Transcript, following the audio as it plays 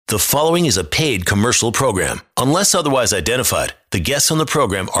The following is a paid commercial program. Unless otherwise identified, the guests on the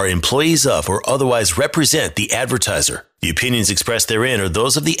program are employees of or otherwise represent the advertiser. The opinions expressed therein are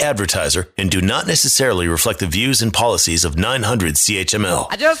those of the advertiser and do not necessarily reflect the views and policies of 900 CHML.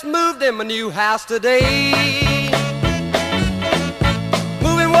 I just moved in my new house today.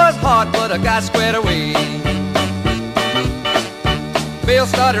 Moving was hard, but I got squared away.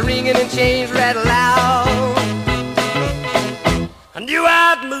 Bells started ringing and chains rattled loud. I knew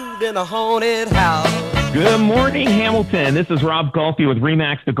I'd moved in a haunted house. Good morning, Hamilton. This is Rob Golfi with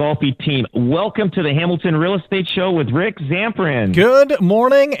REMAX, the Golfi Team. Welcome to the Hamilton Real Estate Show with Rick Zamperin. Good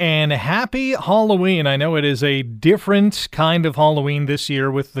morning and happy Halloween. I know it is a different kind of Halloween this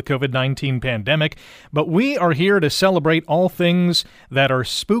year with the COVID-19 pandemic, but we are here to celebrate all things that are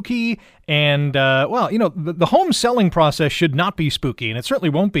spooky. And, the home selling process should not be spooky, and it certainly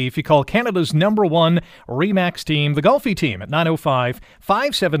won't be if you call Canada's #1 REMAX team, the Golfi Team, at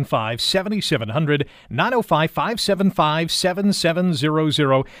 905-575-7700,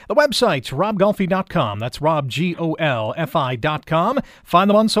 905-575-7700. The website's robgolfi.com. That's robgolfi.com. Find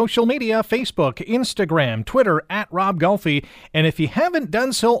them on social media, Facebook, Instagram, Twitter, at Rob Golfi. And if you haven't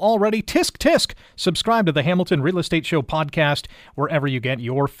done so already, tisk, subscribe to the Hamilton Real Estate Show podcast wherever you get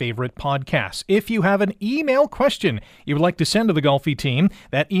your favorite podcasts. If you have an email question you would like to send to the Golfi Team,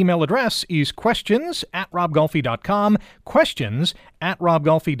 that email address is questions@robgolfi.com,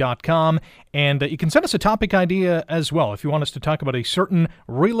 questions@robgolfi.com, and you can send us a topic idea as well. If you want us to talk about a certain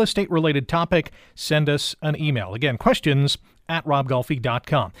real estate-related topic, send us an email. Again,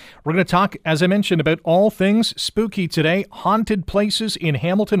 questions@robgolfi.com. We're going to talk, as I mentioned, about all things spooky today, haunted places in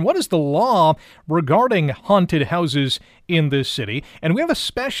Hamilton. What is the law regarding haunted houses in this city? And we have a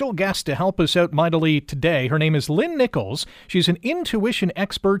special guest to help us out mightily today. Her name is Lynn Nicholls. She's an intuition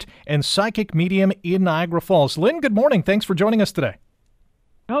expert and psychic medium in Niagara Falls. Lynn, good morning. Thanks for joining us today.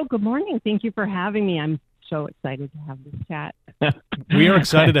 Oh, good morning. Thank you for having me. I'm so excited to have this chat. We are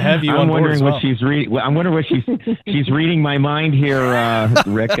excited to have you on board as well. I'm wondering what she's reading my mind here,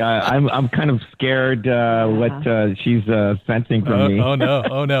 Rick. I'm kind of scared what she's sensing from me. Oh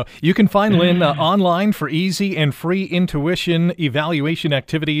no! You can find Lynn online for easy and free intuition evaluation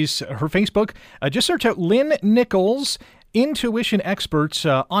activities. Her Facebook, just search out Lynn Nicholls. Intuition Experts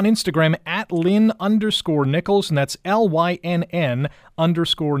on Instagram at Lynn_Nicholls, and that's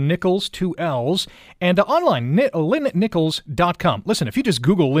LYNN_Nicholls, 2 L's, and online, LynnNicholls.com. Listen, if you just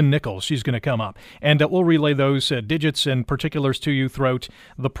Google Lynn Nicholls, she's going to come up, and we'll relay those digits and particulars to you throughout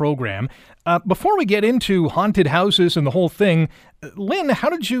the program. Before we get into haunted houses and the whole thing, Lynn, how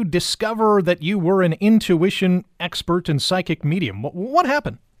did you discover that you were an intuition expert and psychic medium? What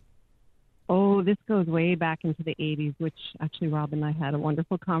happened? Oh, this goes way back into the 80s, which actually Rob and I had a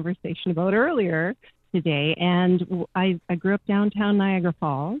wonderful conversation about earlier today. And I grew up downtown Niagara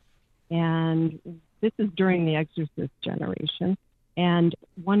Falls, and this is during the Exorcist generation. And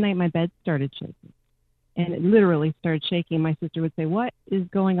one night my bed started shaking, and it literally started shaking. My sister would say, "What is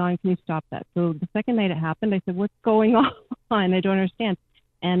going on? Can you stop that?" So the second night it happened, I said, "What's going on? I don't understand."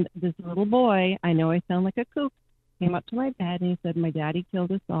 And this little boy, I know I sound like a kook, came up to my bed and he said, "My daddy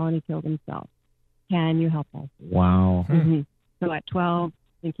killed us all and he killed himself. Can you help us?" Wow. Mm-hmm. So at 12,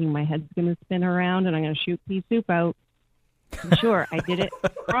 thinking my head's going to spin around and I'm going to shoot pea soup out. Sure, I did it.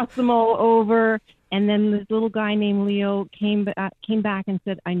 Crossed them all over. And then this little guy named Leo came back and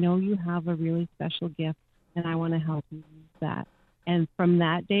said, "I know you have a really special gift and I want to help you use that." And from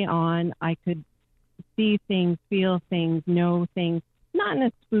that day on, I could see things, feel things, know things. Not in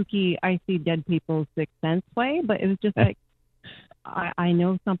a spooky, I see dead people's sixth sense way, but it was just like, I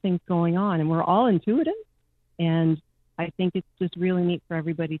know something's going on, and we're all intuitive, and I think it's just really neat for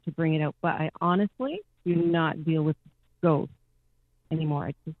everybody to bring it out. But I honestly do not deal with ghosts anymore.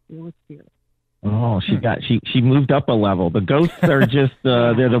 I just deal with spirits. Oh, she moved up a level. The ghosts are just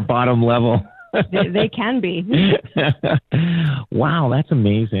they're the bottom level. They can be. Wow, that's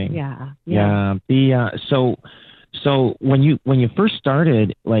amazing. Yeah. So when you first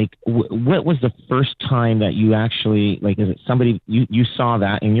started, like, what was the first time that you actually, like, is it somebody you saw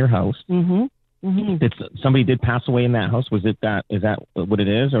that in your house? Mm-hmm. Mm-hmm. Somebody did pass away in that house? Is that what it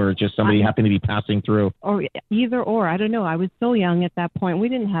is, or just somebody happened to be passing through? Or either or, I don't know. I was so young at that point. We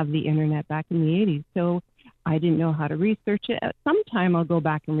didn't have the internet back in the 80s, so I didn't know how to research it. At some time I'll go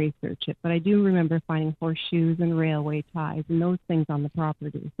back and research it, but I do remember finding horseshoes and railway ties and those things on the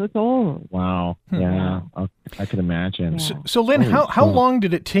property. So it's old. Wow. Yeah. I could imagine. Yeah. So Lynn, how long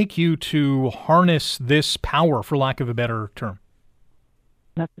did it take you to harness this power, for lack of a better term?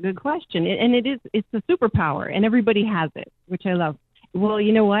 That's a good question. It's a superpower, and everybody has it, which I love. Well,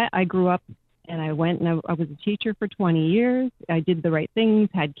 you know what? I grew up And I went and I was a teacher for 20 years. I did the right things,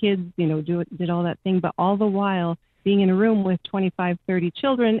 had kids, did all that thing. But all the while being in a room with 25, 30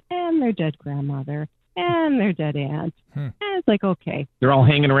 children and their dead grandmother and their dead aunt. And it's like, okay. They're all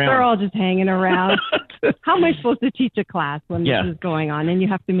hanging around. They're all just hanging around. How am I supposed to teach a class when this is going on? And you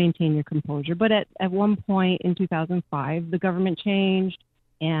have to maintain your composure. But at one point in 2005, the government changed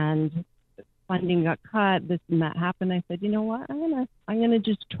and funding got cut. This and that happened. I said, you know what? I'm gonna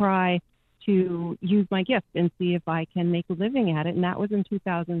just try to use my gift and see if I can make a living at it. And that was in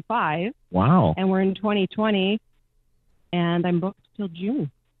 2005. Wow. And we're in 2020, and I'm booked till June.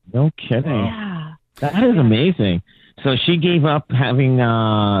 No kidding. Yeah. That is amazing. So she gave up having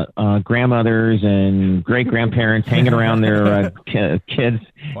grandmothers and great-grandparents hanging around their kids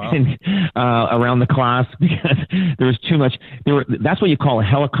and, around the class because there was too much. That's what you call a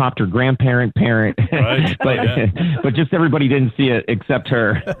helicopter grandparent parent. Right. but just everybody didn't see it except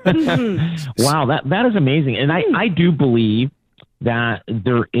her. Wow, that is amazing. And I do believe that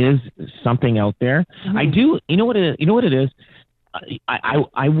there is something out there. I do. You know what it is?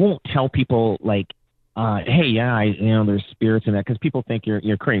 I won't tell people like, hey, there's spirits in that because people think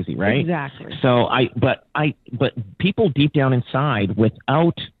you're crazy, right? Exactly. So but people deep down inside,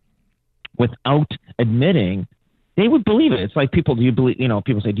 without admitting, they would believe it. It's like people say,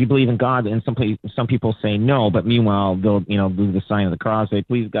 do you believe in God? And some people say no, but meanwhile they'll do the sign of the cross, say,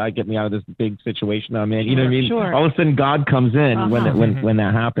 please God, get me out of this big situation I'm in. You know what I mean? Sure. All of a sudden God comes in when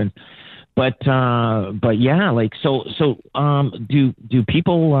that happens. But yeah, like so do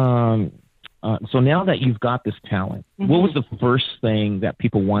people? So now that you've got this talent, what was the first thing that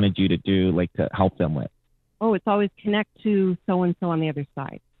people wanted you to do, like to help them with? Oh, it's always connect to so-and-so on the other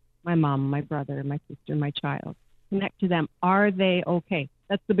side. My mom, my brother, my sister, my child. Connect to them. Are they okay?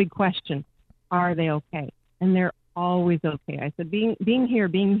 That's the big question. Are they okay? And they're always okay. I said, being here,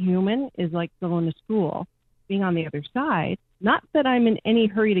 being human is like going to school. Being on the other side, not that I'm in any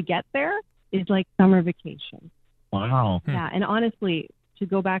hurry to get there, is like summer vacation. Wow. Yeah, and honestly, to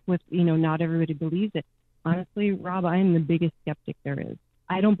go back with, not everybody believes it. Honestly, Rob, I am the biggest skeptic there is.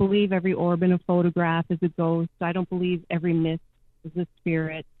 I don't believe every orb in a photograph is a ghost. I don't believe every mist is a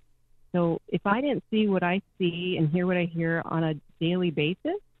spirit. So if I didn't see what I see and hear what I hear on a daily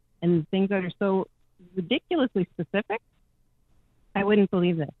basis and things that are so ridiculously specific, I wouldn't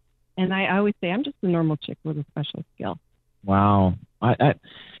believe it. And I always say I'm just a normal chick with a special skill. Wow. I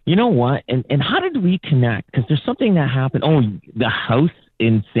you know what? And how did we connect? Because there's something that happened. Oh, the house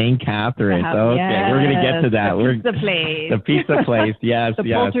in St. Catharines. Okay, yes, we're gonna get to that. The pizza place. The pizza place. Yes, the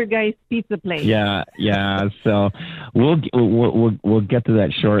Poltergeist pizza place. Yeah. So we'll get to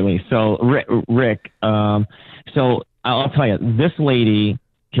that shortly. So Rick, so I'll tell you, this lady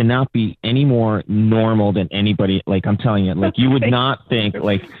cannot be any more normal than anybody. Like I'm telling you, like you would not think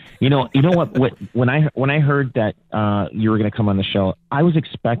like. You know what? When I heard that you were going to come on the show, I was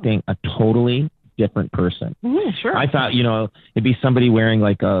expecting a totally different person. Sure. I thought it'd be somebody wearing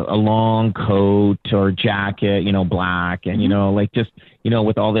like a long coat or jacket, black, and like just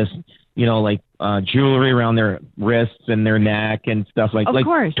with all this like jewelry around their wrists and their neck and stuff like. Of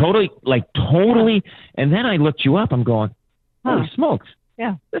course. Totally. And then I looked you up. I'm going, holy smokes.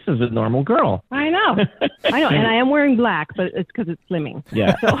 Yeah. This is a normal girl. I know. And I am wearing black, but it's because it's slimming.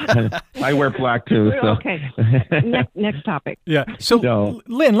 Yeah. So. I wear black too. So. Okay. Next topic. Yeah. So,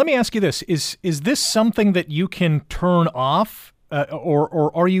 Lynn, let me ask you this. Is this something that you can turn off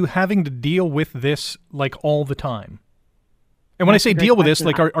or are you having to deal with this like all the time? And when I say deal with this,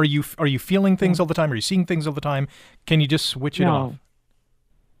 like are you feeling things all the time? Are you seeing things all the time? Can you just switch it off?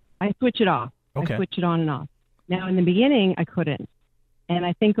 I switch it off. Okay. I switch it on and off. Now, in the beginning, I couldn't. And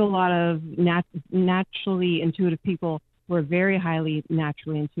I think a lot of naturally intuitive people who are very highly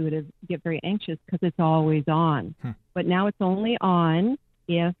naturally intuitive get very anxious because it's always on. But now it's only on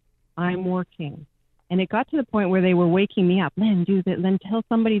if I'm working. And it got to the point where they were waking me up. Lynn, do that. Lynn, tell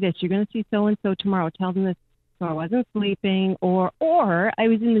somebody this. You're going to see so-and-so tomorrow. Tell them this. So I wasn't sleeping or I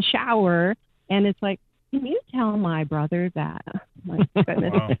was in the shower and it's like, can you tell my brother that? My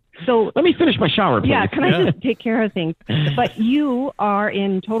goodness. Wow. So let me finish my shower, please. Yeah, can I just take care of things? But you are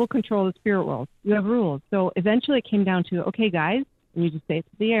in total control of the spirit world. You have rules. So eventually it came down to, okay, guys, and you just say it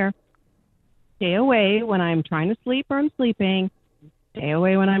to the air, stay away when I'm trying to sleep or I'm sleeping, stay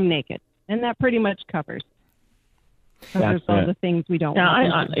away when I'm naked. And that pretty much covers. There's all the things we don't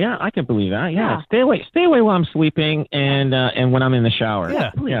want. I can believe that. Yeah. Stay away while I'm sleeping and when I'm in the shower.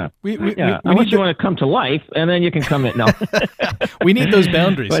 Yeah. Unless you want to come to life, and then you can come in. No. We need those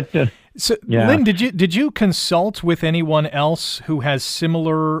boundaries. But, Lynn, did you consult with anyone else who has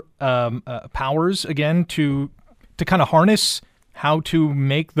similar powers again to kind of harness how to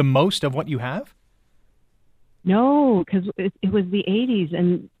make the most of what you have? No, because it was the 80s,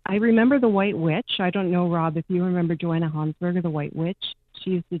 and I remember the White Witch. I don't know, Rob, if you remember Joanna Hansberger, the White Witch.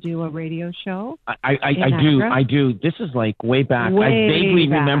 She used to do a radio show. I do. This is like way back. I vaguely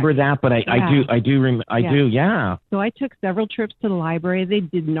remember that, but I do. Yeah. So I took several trips to the library. They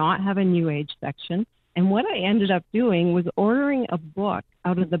did not have a New Age section. And what I ended up doing was ordering a book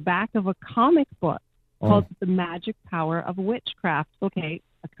out of the back of a comic book called The Magic Power of Witchcraft. Okay,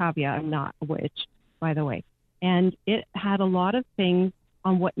 a caveat, I'm not a witch, by the way. And it had a lot of things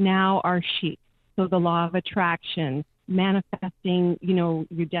on what now are chic. So the law of attraction, manifesting,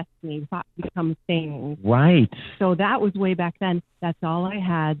 your destiny, thought becomes things. Right. So that was way back then. That's all I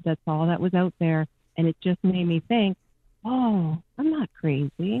had. That's all that was out there. And it just made me think, oh, I'm not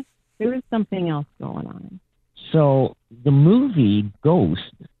crazy. There is something else going on. So the movie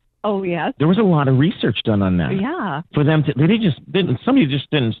Ghost. Oh, yes. There was a lot of research done on that. Yeah. For them to, somebody just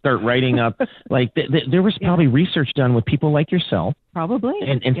didn't start writing up, like, there was probably research done with people like yourself. Probably.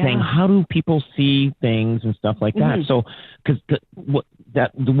 And saying, how do people see things and stuff like that? So, because what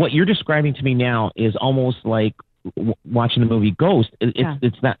you're describing to me now is almost like watching the movie Ghost.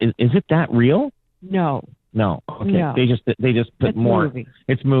 It's not, is it that real? No. No. Okay. No. They just put it's more. Movie.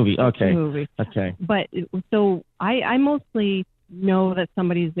 It's movie. Okay. It's movie. Okay. But so I mostly know that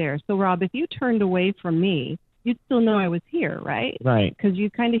somebody's there. So Rob, if you turned away from me, you'd still know I was here, right? Right. Because you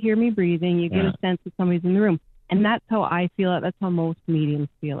kind of hear me breathing. You get a sense that somebody's in the room. And that's how I feel it. That's how most mediums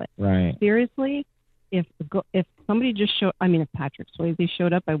feel it. Right. Seriously, if somebody just showed, if Patrick Swayze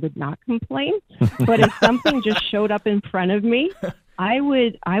showed up, I would not complain. But if something just showed up in front of me, I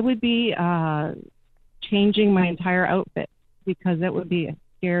would be changing my entire outfit because that would be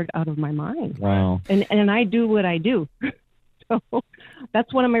scared out of my mind. Wow. And I do what I do. So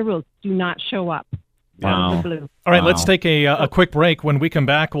that's one of my rules. Do not show up. Wow. Blue. All right, let's take a quick break. When we come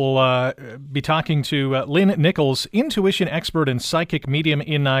back, we'll be talking to Lynn Nicholls, intuition expert and psychic medium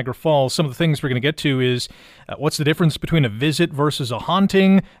in Niagara Falls. Some of the things we're going to get to is what's the difference between a visit versus a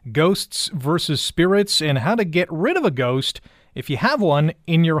haunting, ghosts versus spirits, and how to get rid of a ghost if you have one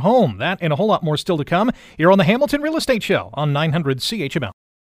in your home. That and a whole lot more still to come here on the Hamilton Real Estate Show on 900 CHML.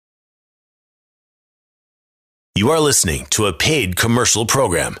 You are listening to a paid commercial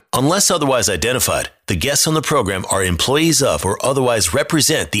program. Unless otherwise identified, the guests on the program are employees of or otherwise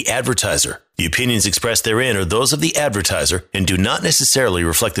represent the advertiser. The opinions expressed therein are those of the advertiser and do not necessarily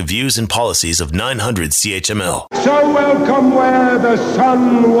reflect the views and policies of 900 CHML. So welcome where the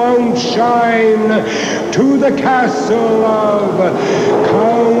sun won't shine to the castle of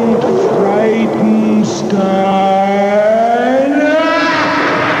Count Frightenstein.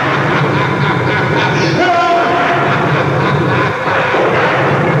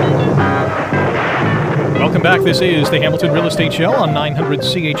 Welcome back. This is the Hamilton Real Estate Show on 900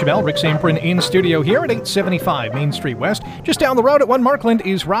 CHML. Rick Samprin in studio here at 875 Main Street West. Just down the road at 1 Markland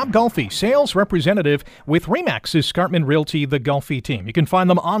is Rob Golfi, sales representative with REMAX Escarpment Realty, the Golfi Team. You can find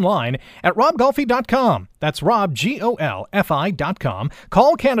them online at robgolfi.com. That's Rob, Golfi.com.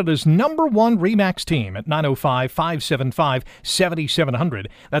 Call Canada's #1 REMAX team at 905-575-7700.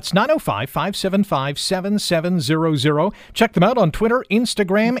 That's 905-575-7700. Check them out on Twitter,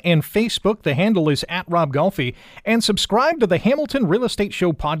 Instagram, and Facebook. The handle is at Rob Golfi. And subscribe to the Hamilton Real Estate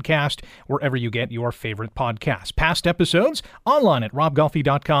Show podcast wherever you get your favorite podcasts. Past episodes online at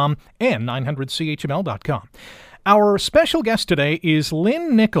robgolfi.com and 900chml.com. Our special guest today is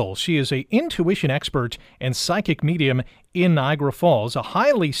Lynn Nicholls. She is an intuition expert and psychic medium in Niagara Falls, a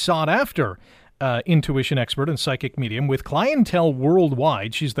highly sought-after intuition expert and psychic medium with clientele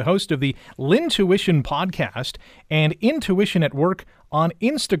worldwide. She's the host of the Lintuition podcast and Intuition at Work on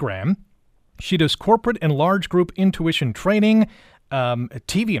Instagram. She does corporate and large group intuition training,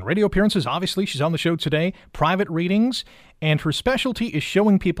 TV and radio appearances. Obviously, she's on the show today, private readings, and her specialty is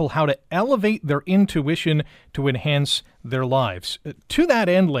showing people how to elevate their intuition to enhance their lives. To that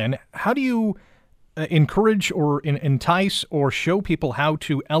end, Lynn, how do you encourage or entice or show people how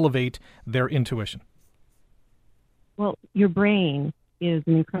to elevate their intuition? Well, your brain is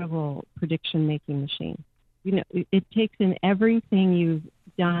an incredible prediction-making machine. You know, it takes in everything you've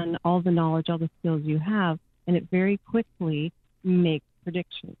done, all the knowledge, all the skills you have, and it very quickly makes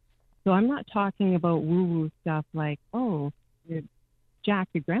predictions. So I'm not talking about woo-woo stuff like, oh, Jack,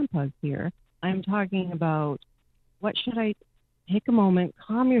 your grandpa's here. I'm talking about what should I take a moment,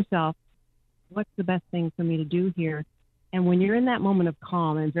 calm yourself. What's the best thing for me to do here? And when you're in that moment of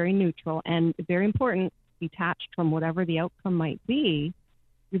calm and very neutral and very important, detached from whatever the outcome might be,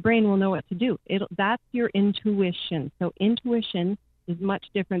 your brain will know what to do. That's your intuition. So intuition is much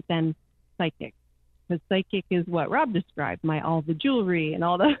different than psychic. because psychic is what Rob described, all the jewelry and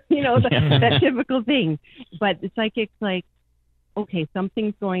all the, that typical thing. But the psychic's like, okay,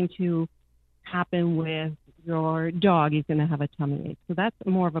 something's going to happen with your dog. He's going to have a tummy ache. So that's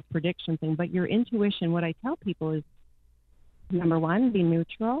more of a prediction thing. But your intuition, what I tell people is, number one, be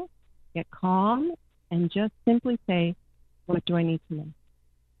neutral, get calm, and just simply say, what do I need to know?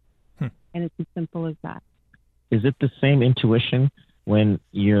 And it's as simple as that. Is it the same intuition when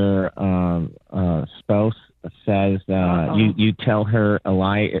your spouse says you tell her a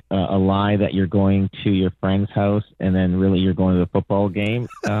lie that you're going to your friend's house and then really you're going to the football game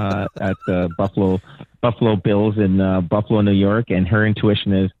at the Buffalo Bills in Buffalo, New York, and her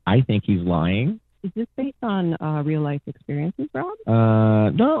intuition is, I think he's lying? Is this based on real life experiences, Rob?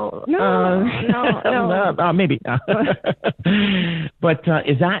 No. Maybe. But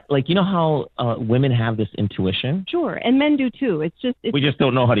is that like, how women have this intuition? Sure, and men do too. We just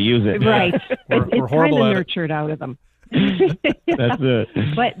don't know how to use it. Right. We're kind of nurtured out of them. That's it.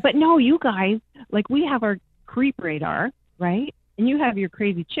 But no, you guys, like we have our creep radar, right? And you have your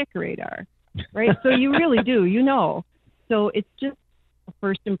crazy chick radar, right? So you really do, So it's just a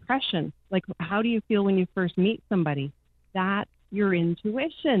first impression. Like, how do you feel when you first meet somebody? That's your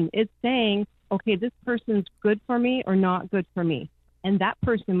intuition. It's saying, okay, this person's good for me or not good for me. And that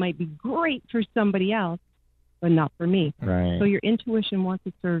person might be great for somebody else, but not for me. Right. So your intuition wants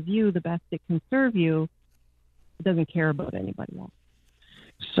to serve you the best it can serve you. It doesn't care about anybody else.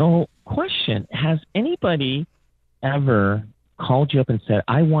 So, question, has anybody ever called you up and said,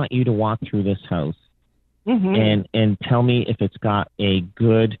 I want you to walk through this house and tell me if it's got a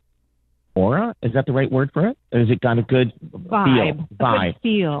good aura? Is that the right word for it? Or has it got a good vibe?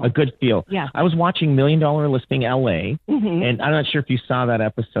 A good feel. Yeah. I was watching $1 Million Listing LA, and I'm not sure if you saw that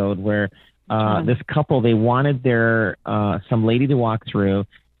episode where this couple, they wanted their some lady to walk through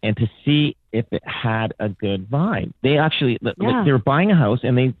and to see if it had a good vibe. They actually they were buying a house,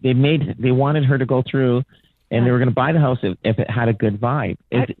 and they wanted her to go through, and they were going to buy the house if it had a good vibe.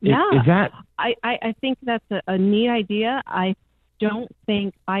 Is that? I think that's a neat idea. I don't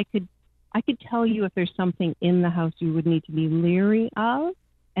think I could tell you if there's something in the house you would need to be leery of.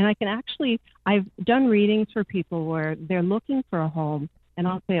 And I've done readings for people where they're looking for a home, and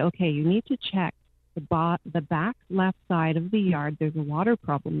I'll say, okay, you need to check the back left side of the yard. There's a water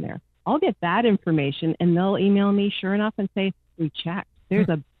problem there. I'll get that information, and they'll email me, sure enough, and say, we checked. There's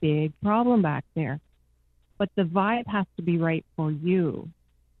a big problem back there. But the vibe has to be right for you.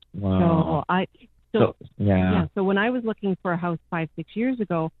 Wow. So when I was looking for a house 5-6 years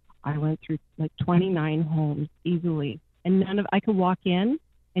ago, I went through like 29 homes easily, and I could walk in,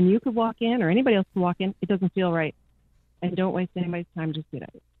 and you could walk in, or anybody else could walk in. It doesn't feel right, and don't waste anybody's time. Just get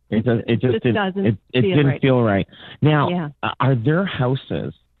out. It didn't feel right. Now, are there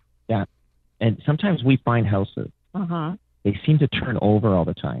houses that, and sometimes we find houses, they seem to turn over all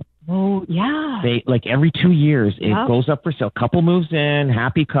the time. Oh, yeah. They, like every 2 years, it goes up for sale. Couple moves in,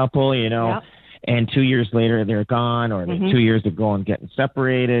 happy couple, and 2 years later they're gone, or 2 years they're going getting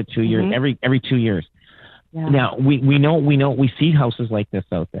separated. 2 years, every 2 years. Yeah. Now we see houses like this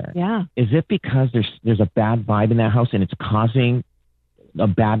out there. Yeah. Is it because there's a bad vibe in that house and it's causing a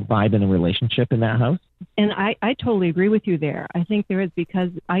bad vibe in a relationship in that house? And I totally agree with you there. I think there is, because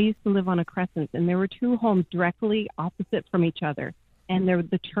I used to live on a crescent, and there were two homes directly opposite from each other. And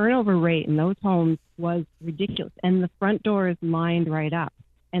the turnover rate in those homes was ridiculous. And the front door is lined right up.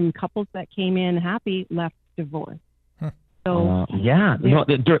 And couples that came in happy left divorced. So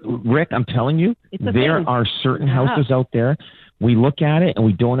Rick, I'm telling you, there are certain houses out there. We look at it and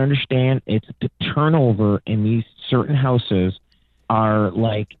we don't understand. It's the turnover in these certain houses are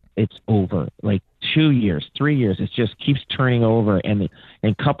like, it's over. Like 2 years, 3 years, it just keeps turning over, and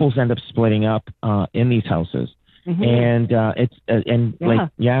couples end up splitting up in these houses. And I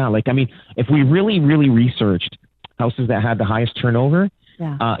mean, if we really, really researched houses that had the highest turnover,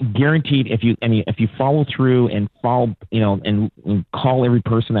 guaranteed, if you follow through and and call every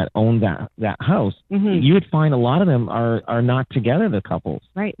person that owned that house, you would find a lot of them are not together, the couples.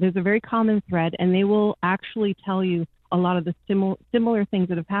 Right. There's a very common thread, and they will actually tell you a lot of the similar things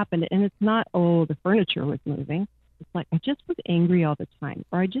that have happened. And it's not, the furniture was moving. It's like, I just was angry all the time,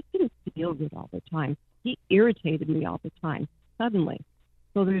 or I just didn't feel good all the time. He irritated me all the time, suddenly.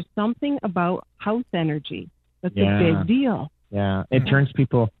 So there's something about house energy that's a big deal. Yeah, it turns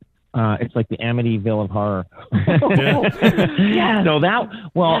people. It's like the Amityville of horror. Yeah. So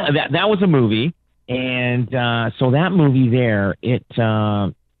that was a movie, and so that movie there,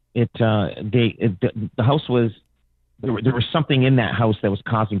 the house was there was something in that house that was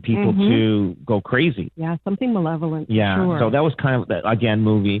causing people to go crazy. Yeah, something malevolent. Yeah, sure. so that was kind of again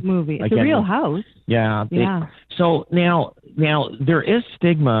movie. It's again, a real house. Yeah, Yeah. So now there is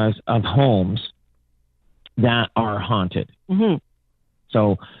stigmas of homes that are haunted. Mm-hmm.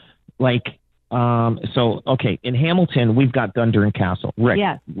 So, like, okay, in Hamilton we've got Dundurn Castle. Rick,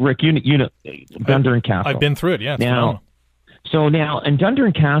 you know Dundurn Castle. I've been through it. Yeah. So now in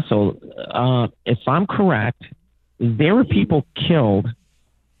Dundurn Castle, if I'm correct, there were people killed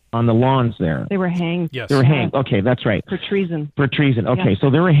on the lawns there. They were hanged. Yes. They were hanged. Okay, that's right. For treason. Okay, Yes. so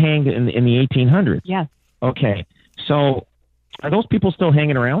they were hanged in the 1800s. Yes. Okay, so are those people still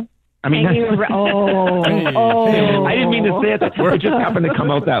hanging around? I mean, I didn't mean to say it. It just happened to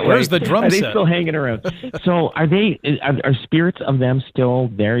come out that way. Where's the drum Are they set? still hanging around? So are spirits of them still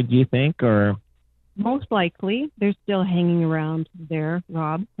there, do you think? Or most likely, they're still hanging around there,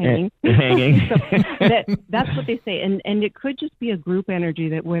 Rob, hanging. Hanging. So that's what they say. And it could just be a group energy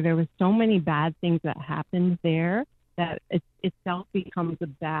where there was so many bad things that happened there that it itself becomes a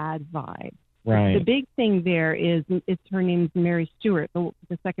bad vibe. Right. The big thing there is her name's Mary Stewart, the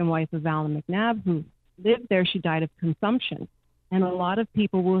second wife of Alan McNabb, who lived there. She died of consumption. And a lot of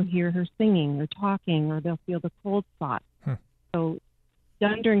people will hear her singing or talking, or they'll feel the cold spot. So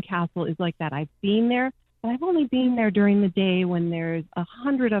Dundurn Castle is like that. I've been there, but I've only been there during the day when there's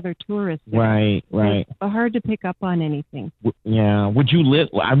 100 other tourists there. Right. It's hard to pick up on anything. Yeah. Would you live?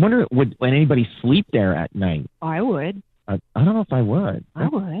 I wonder, would anybody sleep there at night? I would. I don't know if I would. I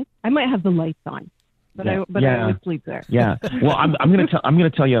would. I might have the lights on, but I would sleep there. Yeah. Well, I'm gonna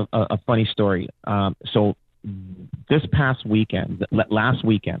tell you a funny story. So this past weekend, last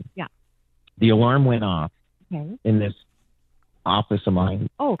weekend, the alarm went off in this office of mine.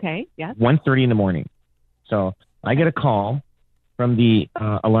 Oh, okay. Yes. 1:30 in the morning. So I get a call from the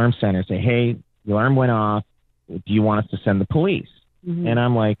alarm center, say, "Hey, the alarm went off. Do you want us to send the police?" Mm-hmm. And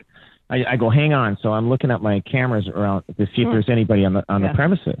I'm like, I go, "Hang on." So I'm looking at my cameras around to see if there's anybody on the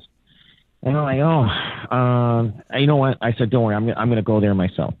premises. And I'm like, you know what? I said, "Don't worry, I'm gonna go there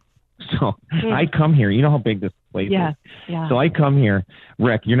myself." So I come here. You know how big this place is. Yeah. So I come here,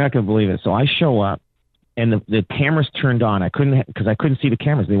 Rick. You're not gonna believe it. So I show up, and the cameras turned on. I couldn't see the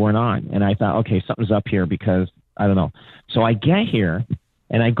cameras; they weren't on. And I thought, okay, something's up here because I don't know. So I get here,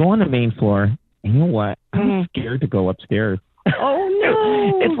 and I go on the main floor. And you know what? I'm scared to go upstairs. Oh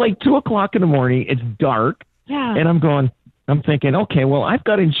no! It's like 2:00 in the morning. It's dark. Yeah. And I'm thinking, okay, well, I've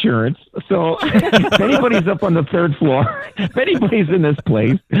got insurance. So if anybody's up on the third floor, if anybody's in this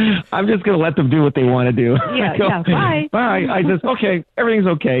place, I'm just going to let them do what they want to do. Yeah, bye. Bye. I just, okay, everything's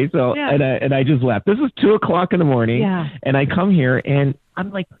okay. So, and I just left. This is 2:00 in the morning. Yeah. And I come here and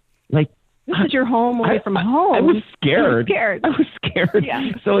I'm like, this is your home away from home. I was scared. I was scared.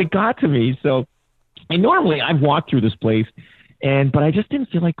 Yeah. So it got to me. So, and normally I've walked through this place, but I just didn't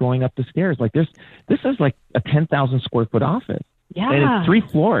feel like going up the stairs. Like this is like a 10,000 square foot office. Yeah. And it's 3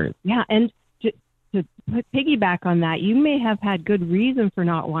 floors. Yeah. And to piggyback on that, you may have had good reason for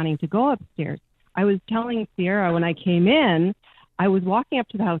not wanting to go upstairs. I was telling Sierra when I came in, I was walking up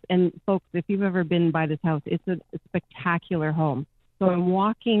to the house, and folks, if you've ever been by this house, it's a spectacular home. So I'm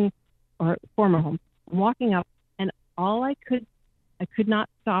walking, or former home, I'm walking up, and I could not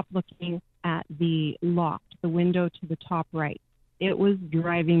stop looking at the loft, the window to the top right. It was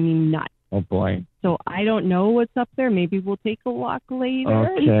driving me nuts. Oh boy. So I don't know what's up there. Maybe we'll take a walk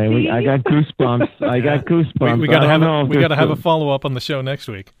later. Okay. I got goosebumps. We got to have a follow up on the show next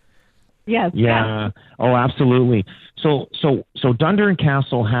week. Yes. Yeah. Oh, absolutely. So Dundurn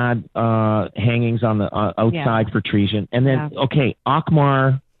Castle had hangings on the outside for treason, and then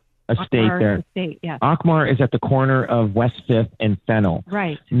Aukmar Estate there. Estate, yes. Aukmar is at the corner of West 5th and Fennel.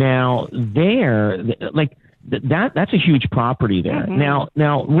 Right. Now there, like that's a huge property there. Mm-hmm.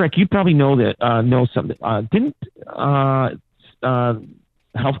 Now, Rick, you probably know something. Didn't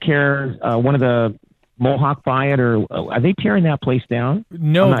healthcare one of the Mohawk buy it, or are they tearing that place down?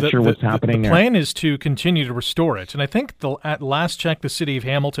 No, I'm not sure what's happening the there. plan is to continue to restore it, and I think at last check, the city of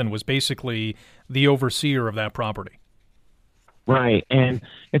Hamilton was basically the overseer of that property. Right, and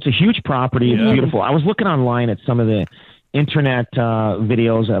it's a huge property. It's beautiful. I was looking online at some of the internet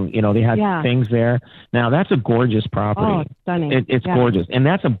videos of, they had things there. Now that's a gorgeous property. Oh, it's stunning. It's gorgeous, and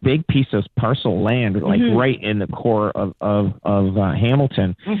that's a big piece of parcel land, like right in the core of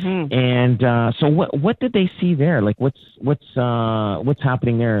Hamilton. Mm-hmm. And so what did they see there? Like what's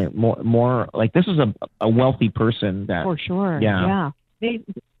happening there? More like this is a wealthy person that for sure. Yeah. Do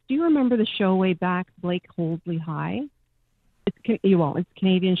you remember the show way back, Blake Holdley High? It's a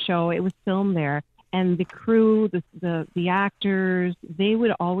Canadian show. It was filmed there. And the crew, the actors, they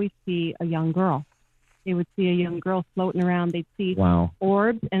would always see a young girl. They would see a young girl floating around. They'd see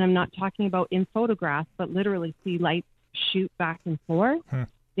orbs, and I'm not talking about in photographs, but literally see lights shoot back and forth.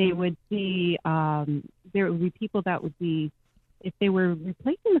 They would see, there would be people that would be, if they were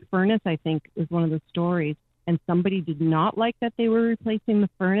replacing the furnace, I think is one of the stories, and somebody did not like that they were replacing the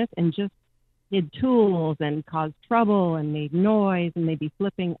furnace and just hid tools and caused trouble and made noise, and they'd be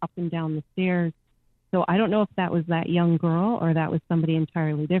flipping up and down the stairs. So I don't know if that was that young girl or that was somebody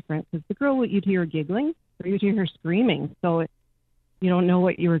entirely different, because the girl, you'd hear giggling or you'd hear her screaming. So you don't know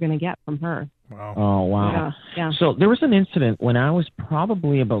what you were going to get from her. Wow. Oh, wow. Yeah. So there was an incident when I was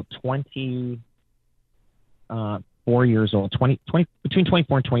probably about 24 years old, between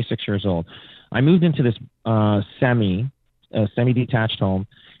 24 and 26 years old. I moved into this semi-detached home,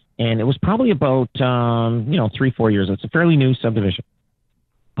 and it was probably about 3-4 years old. It's a fairly new subdivision.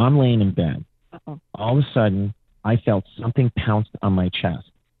 I'm laying in bed. Uh-oh. All of a sudden, I felt something pounced on my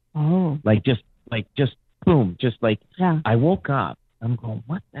chest. Oh. Like just boom, just like Yeah. I woke up. I'm going,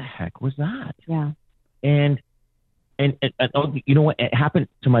 what the heck was that? Yeah. And you know what? It happened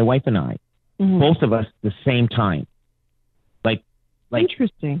to my wife and I, both of us, the same time. Like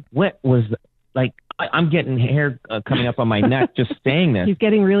interesting. What was I'm getting hair coming up on my neck just saying this. He's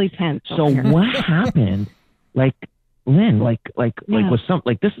getting really tense. So what happened? Lynn, was some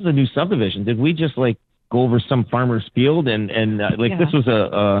this is a new subdivision. Did we just go over some farmer's field and this was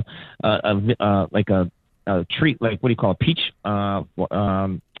a treat, what do you call it, peach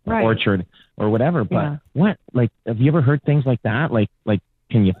orchard or whatever? But what, have you ever heard things like that?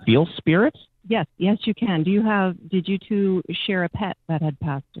 Can you feel spirits? Yes, you can. Did you two share a pet that had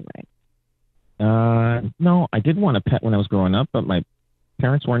passed away? No, I did want a pet when I was growing up, but my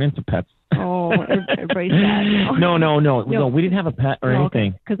parents weren't into pets. Oh, everybody's sad. No, we didn't have a pet or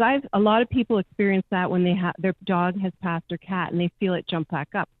anything. Because a lot of people experience that when their dog has passed or cat, and they feel it jump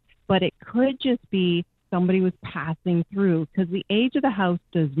back up. But it could just be somebody was passing through, because the age of the house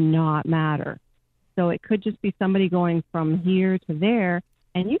does not matter. So it could just be somebody going from here to there,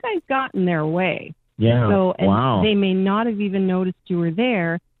 and you guys got in their way. Yeah. So wow. They may not have even noticed you were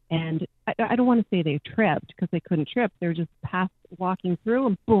there, and I don't want to say they tripped, because they couldn't trip. They were just walking through,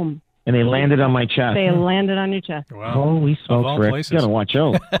 and boom. And they landed on my chest. They landed on your chest. Wow. Holy smokes, Rick. You got to watch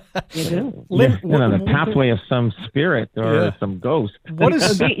out. You do. You're on the pathway of some spirit or some ghost.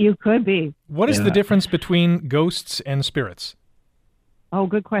 You could be. What is the difference between ghosts and spirits? Oh,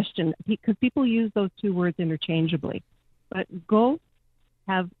 good question. Because people use those two words interchangeably. But ghosts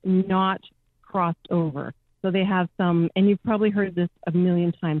have not crossed over. So they have some, and you've probably heard this a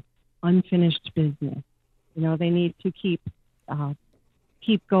million times, unfinished business. They need to keep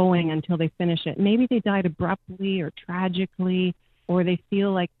going until they finish it. Maybe they died abruptly or tragically, or they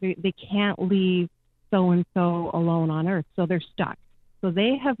feel like they can't leave so-and-so alone on earth, so they're stuck. So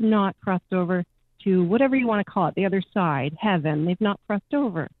they have not crossed over to whatever you want to call it, the other side, heaven. They've not crossed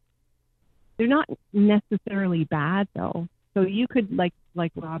over. They're not necessarily bad, though. So you could, like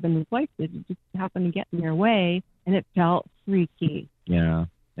Rob and his wife did, just happen to get in their way, and it felt freaky. Yeah.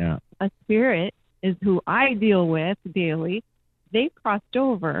 A spirit is who I deal with daily. They've crossed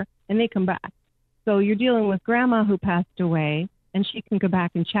over, and they come back. So you're dealing with Grandma who passed away, and she can go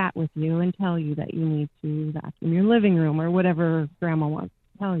back and chat with you and tell you that you need to vacuum your living room or whatever Grandma wants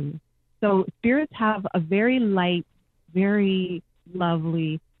to tell you. So spirits have a very light, very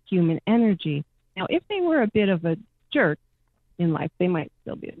lovely human energy. Now, if they were a bit of a jerk in life, they might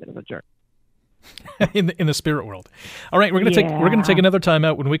still be a bit of a jerk. in the spirit world. All right, we're going to take another time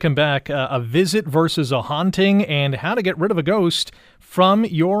out. When we come back, a visit versus a haunting, and how to get rid of a ghost from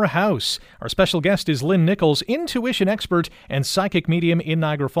your house. Our special guest is Lynn Nicholls, intuition expert and psychic medium in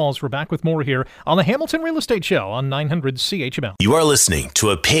Niagara Falls. We're back with more here on the Hamilton Real Estate Show on 900 CHML. You are listening to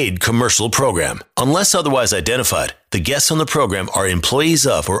a paid commercial program. Unless otherwise identified, the guests on the program are employees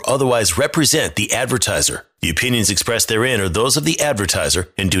of or otherwise represent the advertiser. The opinions expressed therein are those of the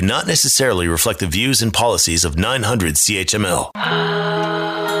advertiser and do not necessarily reflect the views and policies of 900 CHML.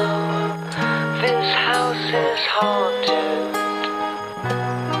 This house is haunted.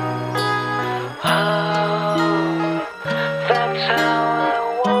 That's how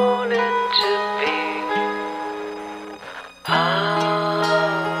I want it to be.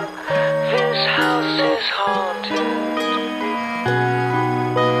 This house is haunted.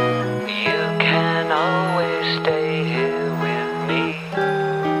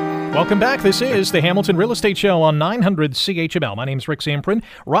 Welcome back. This is the Hamilton Real Estate Show on 900 CHML. My name's Rick Samprin.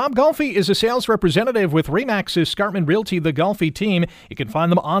 Rob Golfi is a sales representative with REMAX Escarpment Realty, the Golfi Team. You can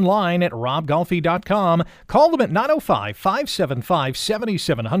find them online at robgolfi.com. Call them at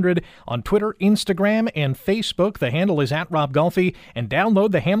 905-575-7700 on Twitter, Instagram, and Facebook. The handle is at Rob Golfi. And download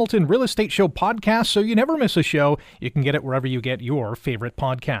the Hamilton Real Estate Show podcast so you never miss a show. You can get it wherever you get your favorite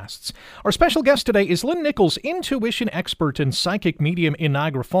podcasts. Our special guest today is Lynn Nicholls, intuition expert and psychic medium in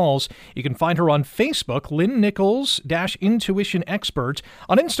Niagara Falls. You can find her on Facebook, Lynn Nicholls-Intuition Expert,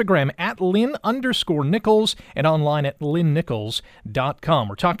 on Instagram at Lynn_Nicholls, and online at LynnNicholls.com.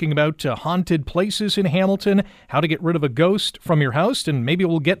 We're talking about haunted places in Hamilton, how to get rid of a ghost from your house, and maybe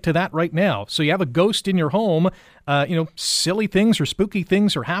we'll get to that right now. So you have a ghost in your home, silly things or spooky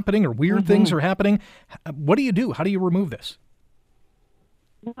things are happening or weird things are happening. What do you do? How do you remove this?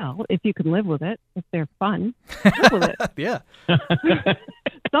 Well, if you can live with it, if they're fun, live with it. Yeah.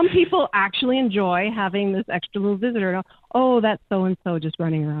 Some people actually enjoy having this extra little visitor. Oh, that's so-and-so just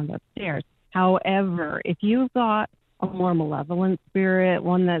running around upstairs. However, if you've got a more malevolent spirit,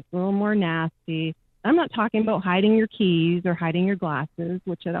 one that's a little more nasty, I'm not talking about hiding your keys or hiding your glasses,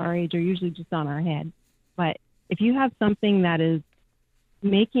 which at our age are usually just on our head. But if you have something that is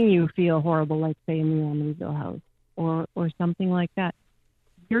making you feel horrible, like, say, in the Amityville house or something like that,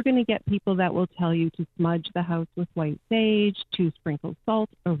 you're going to get people that will tell you to smudge the house with white sage, to sprinkle salt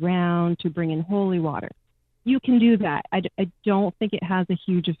around, to bring in holy water. You can do that. I don't think it has a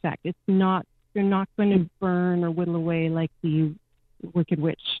huge effect. You're not going to burn or whittle away like the Wicked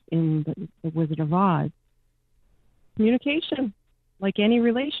Witch in the Wizard of Oz. Communication. Like any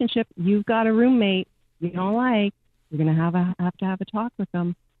relationship, you've got a roommate you don't like. You're going to have to have a talk with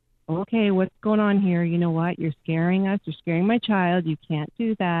them. Okay, what's going on here? You know what? You're scaring us. You're scaring my child. You can't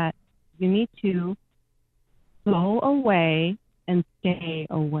do that. You need to go away and stay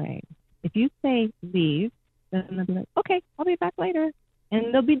away. If you say leave, then they'll be like, okay, I'll be back later.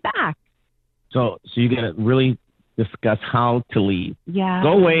 And they'll be back. So you got to really discuss how to leave. Yeah.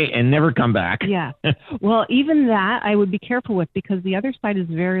 Go away and never come back. Yeah. Well, even that I would be careful with, because the other side is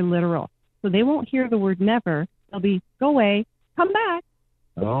very literal. So they won't hear the word never. They'll be, go away, come back.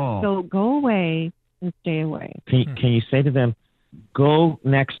 Oh. So go away and stay away. Can you say to them, go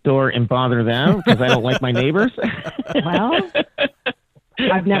next door and bother them because I don't like my neighbors? Well,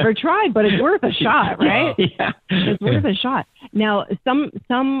 I've never tried, but it's worth a shot, right? Yeah. It's worth a shot. Now,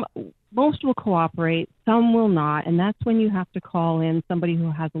 most will cooperate, some will not, and that's when you have to call in somebody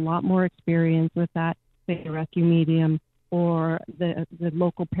who has a lot more experience with that, say a rescue medium or the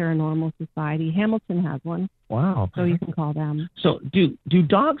local paranormal society. Hamilton has one. Wow. So you can call them. So do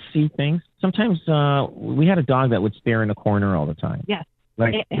dogs see things? Sometimes we had a dog that would stare in a corner all the time. Yes.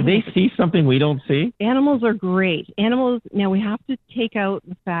 Like, do they see something we don't see? Animals are great. Animals, now we have to take out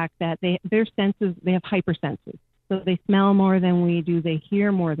the fact that their senses, they have hypersenses. So they smell more than we do. They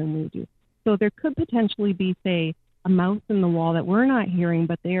hear more than we do. So there could potentially be, say, a mouse in the wall that we're not hearing,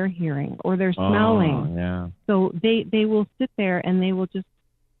 but they're hearing, or they're smelling. Oh, yeah. So they will sit there and they will just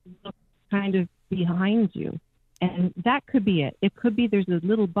look kind of behind you. And that could be it. It could be there's a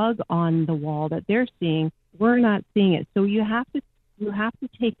little bug on the wall that they're seeing. We're not seeing it. So you have to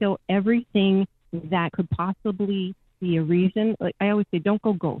take out everything that could possibly be a reason. Like I always say, don't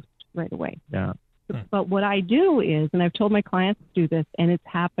go ghost right away. Yeah. But what I do is, and I've told my clients to do this, and it's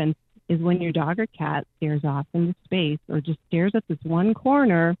happened, is when your dog or cat stares off into space or just stares at this one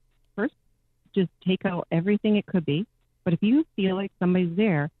corner, first just take out everything it could be. But if you feel like somebody's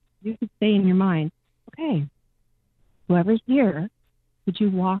there, you could say in your mind, okay, whoever's here, could you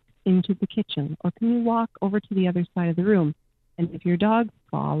walk into the kitchen, or can you walk over to the other side of the room? And if your dog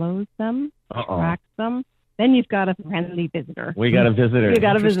follows them, tracks them, then you've got a friendly visitor. We got a visitor. You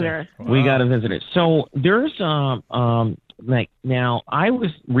got a visitor. Wow. We got a visitor. So there's like now I was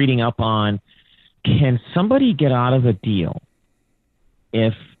reading up on, can somebody get out of a deal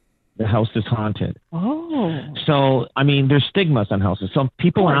if the house is haunted? Oh. So I mean, there's stigmas on houses. So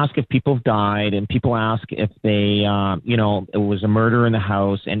people ask if people have died, and people ask if they, it was a murder in the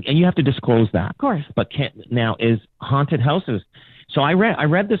house, and you have to disclose that. Of course. But now is haunted houses. So I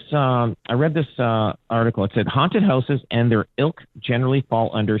read this article. It said haunted houses and their ilk generally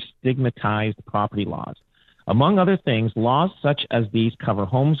fall under stigmatized property laws. Among other things, laws such as these cover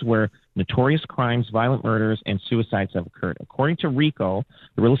homes where notorious crimes, violent murders, and suicides have occurred. According to RICO,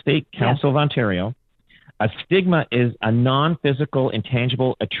 the Real Estate Council of Ontario, a stigma is a non-physical,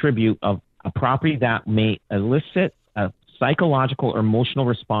 intangible attribute of a property that may elicit a psychological or emotional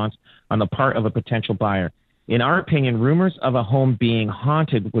response on the part of a potential buyer. In our opinion, rumors of a home being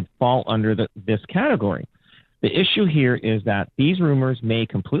haunted would fall under this category. The issue here is that these rumors may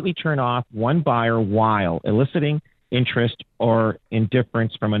completely turn off one buyer while eliciting interest or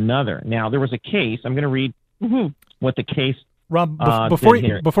indifference from another. Now, there was a case. I'm going to read what the case. Rob, before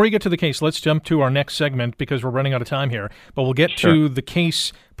you get to the case, let's jump to our next segment because we're running out of time here. But we'll get to the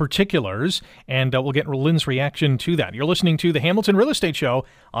case particulars, and we'll get Lynn's reaction to that. You're listening to the Hamilton Real Estate Show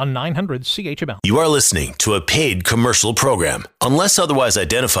on 900 CHML. You are listening to a paid commercial program. Unless otherwise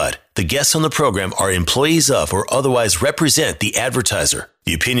identified, the guests on the program are employees of or otherwise represent the advertiser.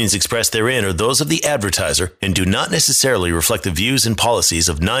 The opinions expressed therein are those of the advertiser and do not necessarily reflect the views and policies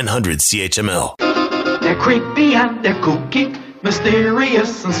of 900 CHML. They're creepy and they're kooky,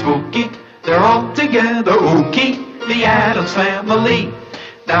 mysterious and spooky. They're all together ooky, the Addams Family.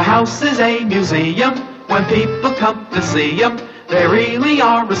 Their house is a museum. When people come to see them, they really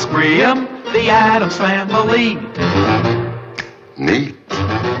are a scream, the Addams Family. Neat.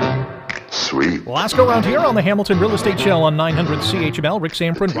 Sweet. Last go round here on the Hamilton Real Estate Show on 900 CHML. Rick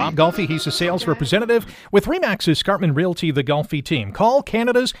Samprin, Rob Golfi, he's a sales representative with REMAX Escarpment Realty, the Golfi Team. Call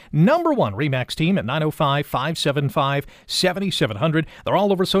Canada's #1 REMAX team at 905-575-7700. They're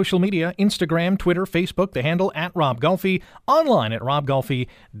all over social media, Instagram, Twitter, Facebook, the handle at Rob Golfi, online at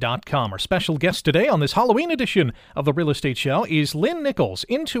robgolfi.com. Our special guest today on this Halloween edition of the Real Estate Show is Lynn Nicholls,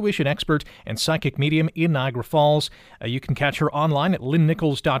 intuition expert and psychic medium in Niagara Falls. You can catch her online at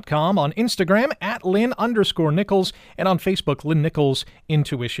lynnicholls.com, on Instagram at Lynn_Nicholls, and on Facebook, Lynn Nicholls,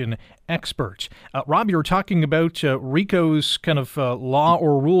 Intuition Expert. Rob, you were talking about RICO's kind of law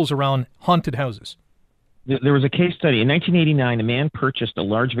or rules around haunted houses. There was a case study. In 1989, a man purchased a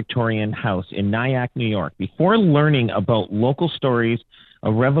large Victorian house in Nyack, New York. Before learning about local stories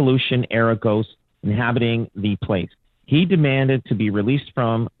of Revolution-era ghosts inhabiting the place, he demanded to be released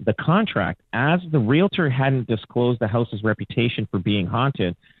from the contract. As the realtor hadn't disclosed the house's reputation for being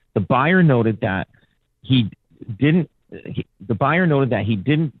haunted, the buyer noted that he didn't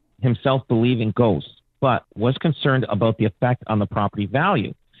himself believe in ghosts, but was concerned about the effect on the property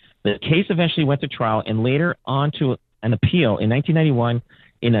value. The case eventually went to trial and later on to an appeal in 1991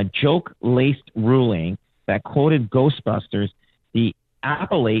 in a joke-laced ruling that quoted Ghostbusters. The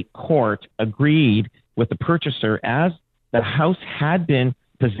appellate court agreed with the purchaser as the house had been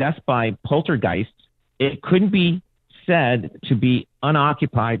possessed by poltergeists. It couldn't be said to be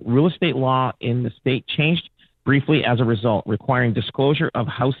unoccupied. Real estate law in the state changed briefly as a result, requiring disclosure of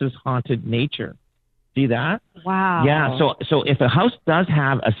house's haunted nature. See that? Wow. Yeah. So if a house does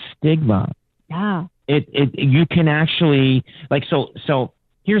have a stigma, it you can actually so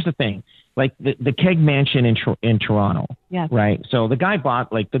here's the thing, like the Keg Mansion in Toronto. Yes. Right. So the guy bought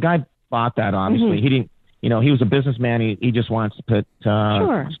that. Obviously, he didn't. He was a businessman. He just wants to put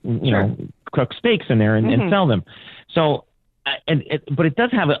cook steaks in there and sell them. So, but it does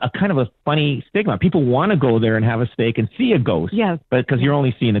have a kind of a funny stigma. People want to go there and have a steak and see a ghost. Yes. But because you're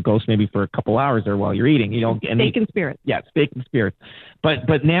only seeing a ghost maybe for a couple hours there while you're eating. Steak and spirits. Yeah, steak and spirits.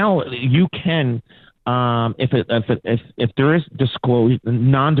 But now you can, if there is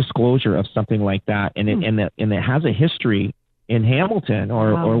non-disclosure of something like that, and it has a history in Hamilton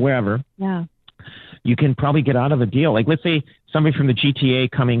or wherever. Yeah. You can probably get out of a deal. Like, let's say somebody from the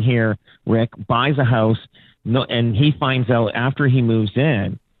GTA coming here, Rick, buys a house, and he finds out after he moves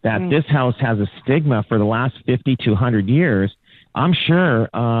in that this house has a stigma for the last 50 to 100 years. I'm sure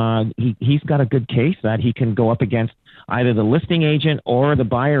he's got a good case that he can go up against either the listing agent or the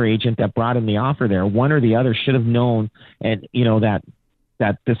buyer agent that brought him the offer there. One or the other should have known, and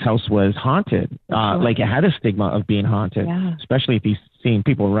that this house was haunted, like it had a stigma of being haunted, especially if he's seeing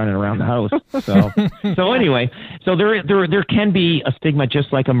people running around the house. So anyway, so there can be a stigma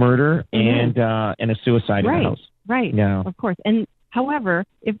just like a murder and a suicide in the house. Right. Yeah. Of course. And however,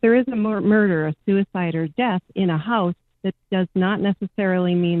 if there is a murder, a suicide, or death in a house, that does not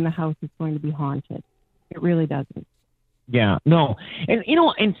necessarily mean the house is going to be haunted. It really doesn't. Yeah, no.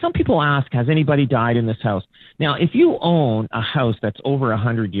 And some people ask, has anybody died in this house? Now, if you own a house that's over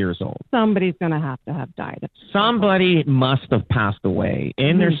 100 years old, somebody's going to have died. Somebody must have passed away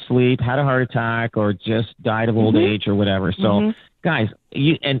in their sleep, had a heart attack, or just died of old age or whatever. So, guys,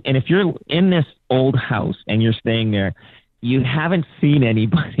 if you're in this old house and you're staying there, you haven't seen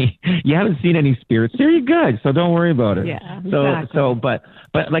anybody. You haven't seen any spirits. There you're good. So don't worry about it. Yeah. Exactly.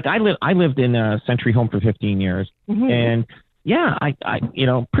 But like I lived in a Century Home for 15 years, and it's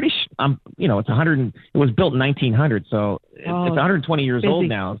 100. It was built in 1900, so it's 120 years old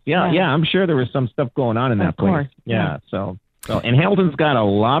now. Yeah, I'm sure there was some stuff going on in that place. Course. Yeah. So and Hamilton's got a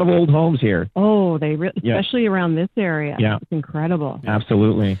lot of old homes here. Oh, especially around this area. Yeah. It's incredible.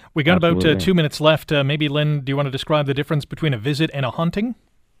 Absolutely. We got about 2 minutes left. Maybe, Lynn, do you want to describe the difference between a visit and a haunting?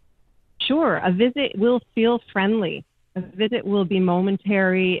 Sure. A visit will feel friendly. A visit will be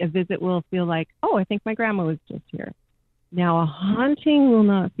momentary. A visit will feel like, oh, I think my grandma was just here. Now, a haunting will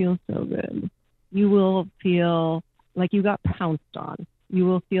not feel so good. You will feel like you got pounced on. You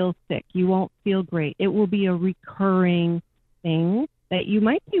will feel sick. You won't feel great. It will be a recurring thing that you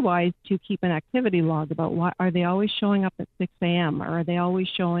might be wise to keep an activity log about. Why are they always showing up at 6 a.m. or are they always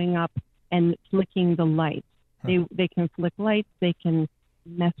showing up and flicking the lights? They can flick lights. They can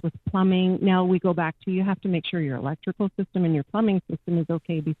mess with plumbing. Now we go back to, you have to make sure your electrical system and your plumbing system is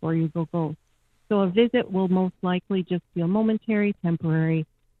okay before you go. So a visit will most likely just feel momentary, temporary,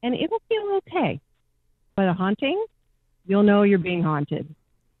 and it'll feel okay. But a haunting, you'll know you're being haunted.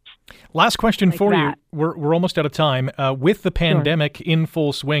 Last question like for that. you. We're almost out of time. With the pandemic in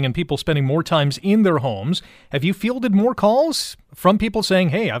full swing and people spending more times in their homes, have you fielded more calls from people saying,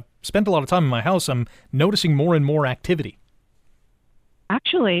 hey, I've spent a lot of time in my house. I'm noticing more and more activity?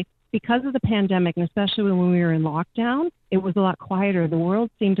 Actually, because of the pandemic, and especially when we were in lockdown, it was a lot quieter. The world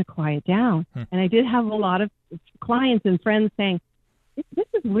seemed to quiet down. And I did have a lot of clients and friends saying, this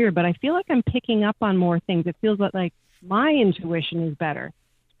is weird, but I feel like I'm picking up on more things. It feels like my intuition is better.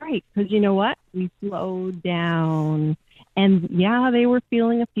 Right, because you know what? We slowed down. And yeah, they were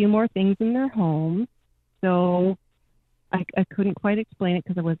feeling a few more things in their home. So I couldn't quite explain it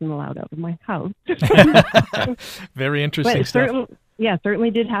because I wasn't allowed out of my house. Very interesting stuff.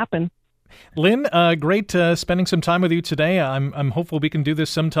 Certainly did happen. Lynn, great spending some time with you today. I'm hopeful we can do this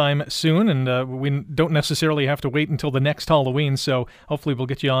sometime soon, and we don't necessarily have to wait until the next Halloween, so hopefully we'll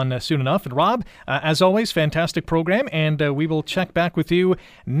get you on soon enough. And Rob, as always, fantastic program, and we will check back with you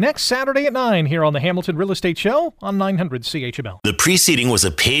next Saturday at 9 here on the Hamilton Real Estate Show on 900 CHML. The preceding was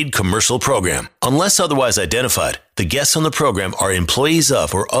a paid commercial program. Unless otherwise identified, the guests on the program are employees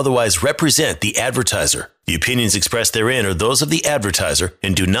of or otherwise represent the advertiser. The opinions expressed therein are those of the advertiser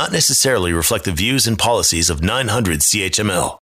and do not necessarily reflect the views and policies of 900 CHML.